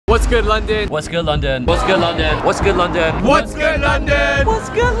What's good, London? What's good, London? What's good, London? What's good, London? What's good, London? What's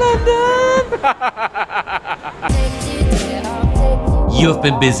good, London? You've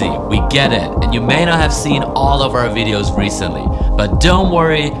been busy, we get it, and you may not have seen all of our videos recently, but don't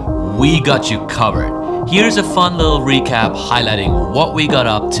worry, we got you covered. Here's a fun little recap highlighting what we got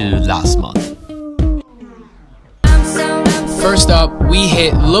up to last month. First up, we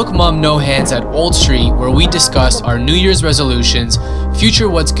hit Look Mom No Hands at Old Street, where we discussed our New Year's resolutions, future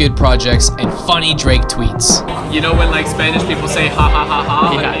What's Good projects, and funny Drake tweets. You know when like Spanish people say ha ha ha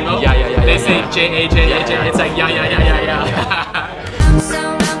ha, Yeah, you know? yeah. They say J-A-J-A-J, it's like yeah.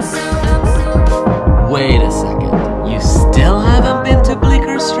 Wait a second, you still haven't been to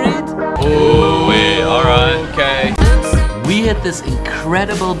Bleeker Street? Oh, wait, alright. Okay. We hit this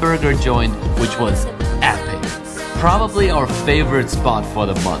incredible burger joint, which was epic. Probably our favorite spot for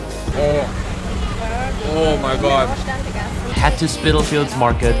the month. Oh my god. Head to Spitalfields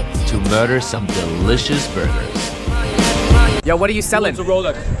Market to murder some delicious burgers. Yo, what are you selling? It's a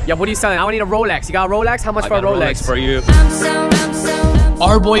Rolex. Yeah, what are you selling? I need a Rolex. You got a Rolex? How much for a Rolex? For you.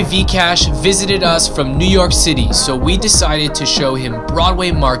 Our boy Vcash visited us from New York City, so we decided to show him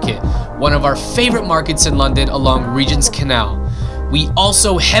Broadway Market, one of our favorite markets in London along Regent's Canal. We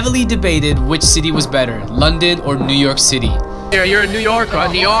also heavily debated which city was better, London or New York City. You're a New Yorker,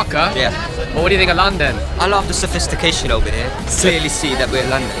 Yeah. But what do you think of London? I love the sophistication over here. Clearly see that we're in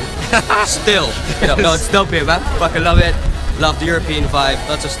London. Still. No, it's dope here, man. Fucking love it. Love the European vibe.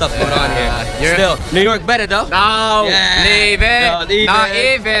 Lots of stuff going on here. Still. New York better though. No, Yeah. leave it. No, leave Not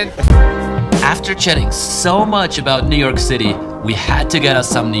it. even. After chatting so much about New York City, we had to get us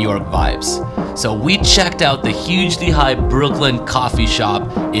some New York vibes. So we checked out the hugely hyped Brooklyn coffee shop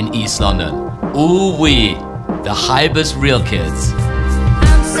in East London. Ooh wee, the hypest real kids.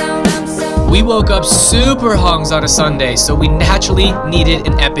 We woke up super hungs on a Sunday, so we naturally needed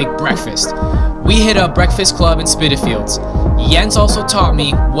an epic breakfast. We hit up Breakfast Club in Spitalfields. Jens also taught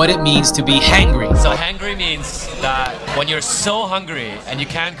me what it means to be hangry. So hangry means that when you're so hungry and you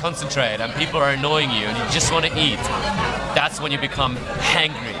can't concentrate and people are annoying you and you just want to eat, that's when you become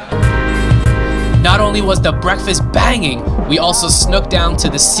hangry. Not only was the breakfast banging, we also snuck down to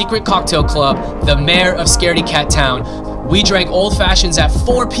the secret cocktail club, the mayor of Scaredy Cat Town. We drank old fashions at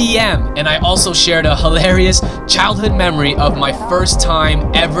 4 p.m. and I also shared a hilarious childhood memory of my first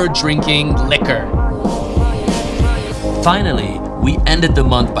time ever drinking liquor. Finally, we ended the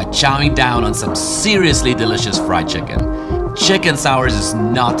month by chowing down on some seriously delicious fried chicken. Chicken sours is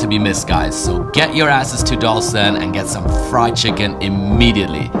not to be missed, guys, so get your asses to Dalston and get some fried chicken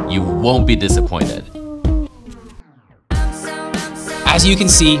immediately. You won't be disappointed. As you can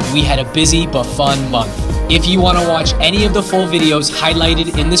see, we had a busy but fun month. If you want to watch any of the full videos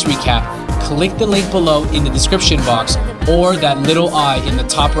highlighted in this recap, click the link below in the description box or that little eye in the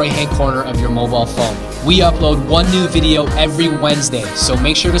top right hand corner of your mobile phone. We upload one new video every Wednesday, so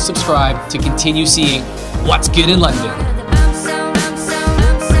make sure to subscribe to continue seeing what's good in London.